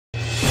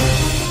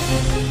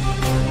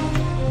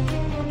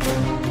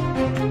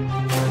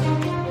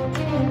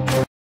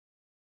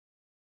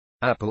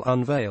Apple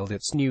unveiled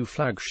its new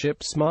flagship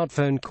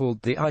smartphone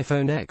called the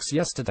iPhone X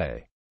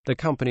yesterday. The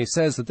company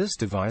says that this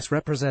device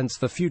represents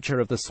the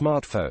future of the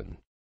smartphone.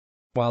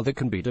 While that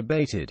can be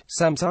debated,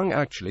 Samsung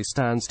actually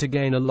stands to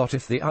gain a lot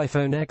if the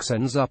iPhone X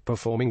ends up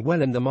performing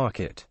well in the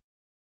market.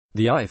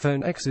 The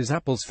iPhone X is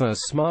Apple's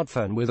first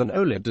smartphone with an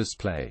OLED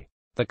display.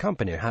 The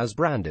company has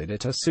branded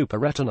it a Super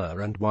Retina,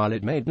 and while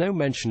it made no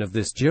mention of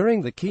this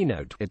during the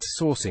keynote, it's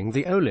sourcing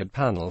the OLED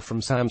panel from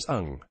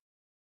Samsung.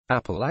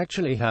 Apple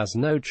actually has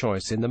no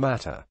choice in the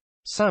matter.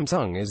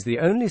 Samsung is the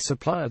only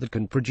supplier that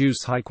can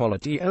produce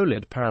high-quality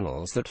OLED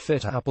panels that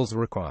fit Apple's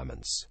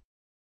requirements.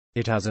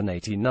 It has an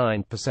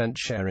 89%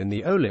 share in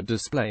the OLED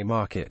display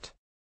market.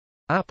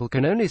 Apple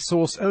can only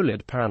source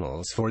OLED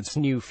panels for its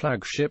new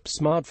flagship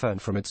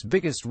smartphone from its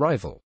biggest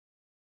rival.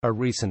 A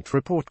recent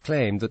report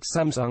claimed that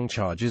Samsung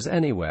charges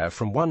anywhere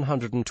from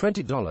 $120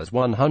 to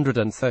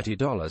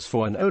 $130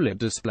 for an OLED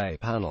display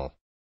panel.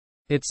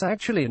 It's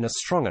actually in a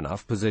strong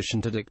enough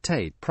position to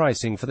dictate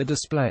pricing for the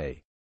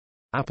display.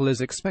 Apple is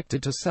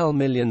expected to sell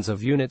millions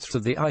of units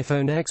of the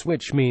iPhone X,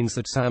 which means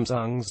that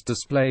Samsung's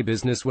display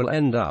business will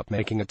end up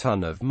making a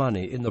ton of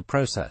money in the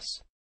process.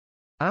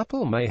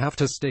 Apple may have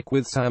to stick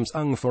with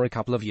Samsung for a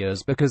couple of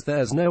years because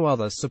there's no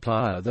other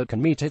supplier that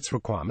can meet its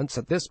requirements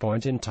at this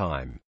point in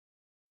time.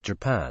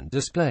 Japan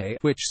Display,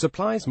 which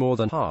supplies more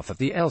than half of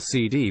the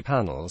LCD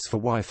panels for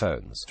Y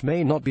phones,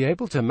 may not be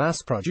able to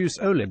mass-produce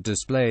OLED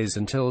displays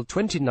until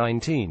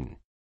 2019.